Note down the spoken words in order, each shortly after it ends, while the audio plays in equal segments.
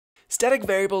Static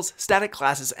variables, static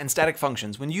classes, and static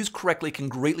functions, when used correctly, can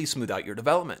greatly smooth out your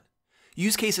development.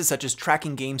 Use cases such as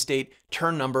tracking game state,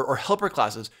 turn number, or helper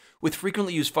classes with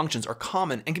frequently used functions are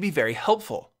common and can be very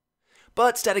helpful.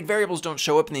 But static variables don't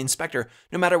show up in the inspector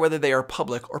no matter whether they are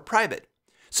public or private.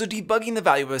 So debugging the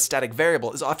value of a static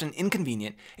variable is often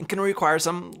inconvenient and can require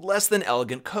some less than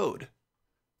elegant code.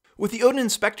 With the Odin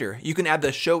Inspector, you can add the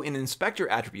showInInspector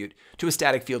attribute to a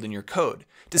static field in your code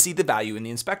to see the value in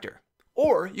the inspector.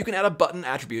 Or you can add a button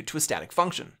attribute to a static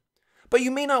function. But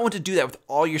you may not want to do that with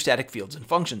all your static fields and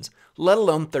functions, let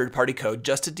alone third-party code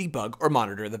just to debug or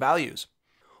monitor the values.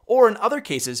 Or in other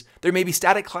cases, there may be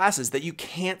static classes that you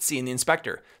can't see in the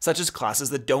inspector, such as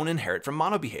classes that don't inherit from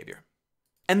mono behavior.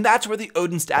 And that's where the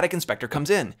Odin Static Inspector comes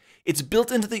in. It's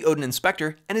built into the Odin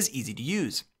Inspector and is easy to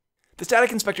use. The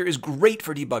Static Inspector is great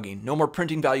for debugging. No more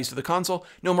printing values to the console,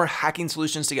 no more hacking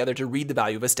solutions together to read the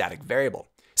value of a static variable.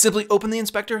 Simply open the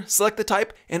inspector, select the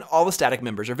type, and all the static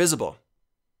members are visible.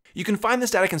 You can find the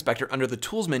Static Inspector under the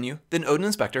Tools menu, then Odin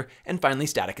Inspector, and finally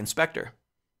Static Inspector.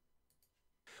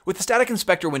 With the Static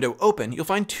Inspector window open, you'll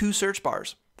find two search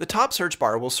bars. The top search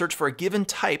bar will search for a given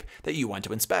type that you want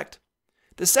to inspect.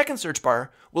 The second search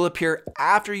bar will appear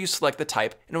after you select the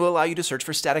type and will allow you to search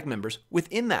for static members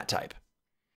within that type.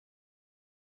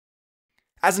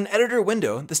 As an editor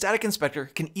window, the Static Inspector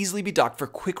can easily be docked for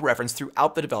quick reference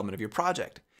throughout the development of your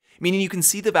project, meaning you can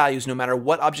see the values no matter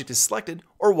what object is selected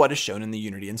or what is shown in the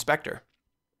Unity Inspector.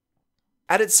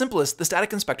 At its simplest, the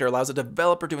Static Inspector allows a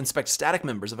developer to inspect static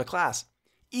members of a class,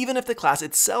 even if the class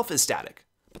itself is static.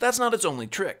 But that's not its only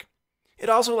trick. It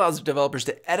also allows developers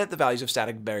to edit the values of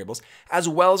static variables as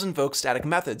well as invoke static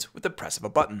methods with the press of a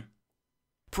button.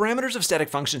 Parameters of static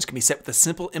functions can be set with a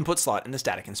simple input slot in the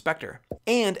Static Inspector.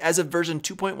 And as of version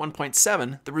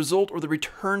 2.1.7, the result or the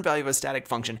return value of a static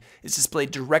function is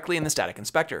displayed directly in the Static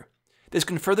Inspector. This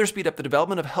can further speed up the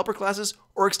development of helper classes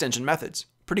or extension methods.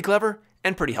 Pretty clever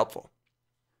and pretty helpful.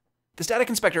 The Static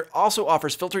Inspector also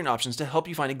offers filtering options to help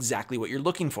you find exactly what you're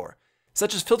looking for,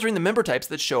 such as filtering the member types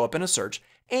that show up in a search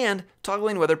and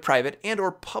toggling whether private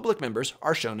and/or public members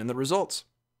are shown in the results.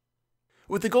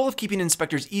 With the goal of keeping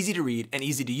inspectors easy to read and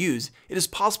easy to use, it is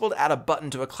possible to add a button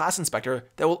to a class inspector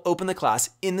that will open the class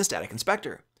in the Static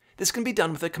Inspector. This can be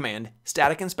done with the command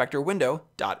static inspector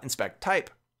window.inspectType.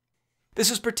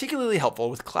 This is particularly helpful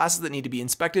with classes that need to be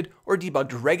inspected or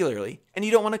debugged regularly, and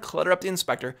you don't want to clutter up the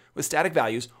inspector with static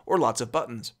values or lots of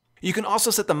buttons. You can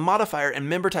also set the modifier and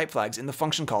member type flags in the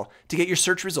function call to get your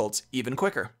search results even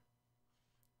quicker.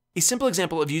 A simple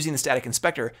example of using the Static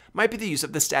Inspector might be the use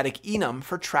of the static enum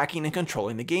for tracking and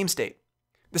controlling the game state.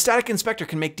 The Static Inspector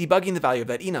can make debugging the value of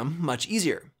that enum much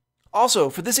easier. Also,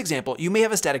 for this example, you may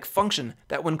have a static function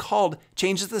that when called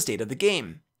changes the state of the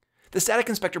game. The Static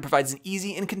Inspector provides an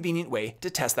easy and convenient way to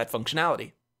test that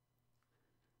functionality.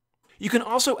 You can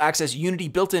also access Unity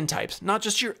built-in types, not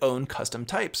just your own custom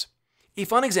types. A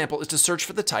fun example is to search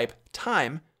for the type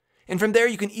time, and from there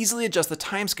you can easily adjust the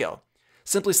timescale.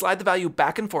 Simply slide the value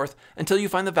back and forth until you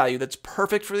find the value that's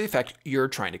perfect for the effect you're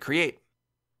trying to create.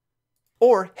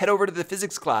 Or head over to the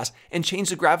physics class and change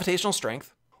the gravitational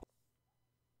strength,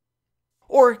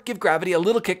 or give gravity a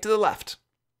little kick to the left.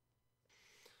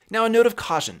 Now, a note of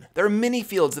caution. There are many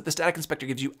fields that the Static Inspector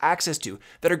gives you access to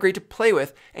that are great to play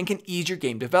with and can ease your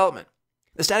game development.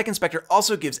 The Static Inspector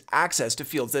also gives access to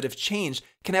fields that, if changed,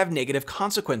 can have negative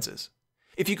consequences.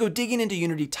 If you go digging into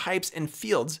Unity types and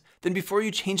fields, then before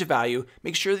you change a value,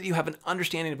 make sure that you have an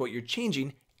understanding of what you're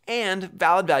changing and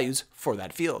valid values for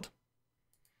that field.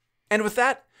 And with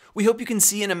that, we hope you can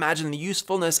see and imagine the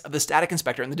usefulness of the Static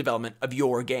Inspector in the development of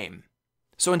your game.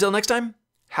 So until next time,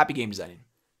 happy game designing.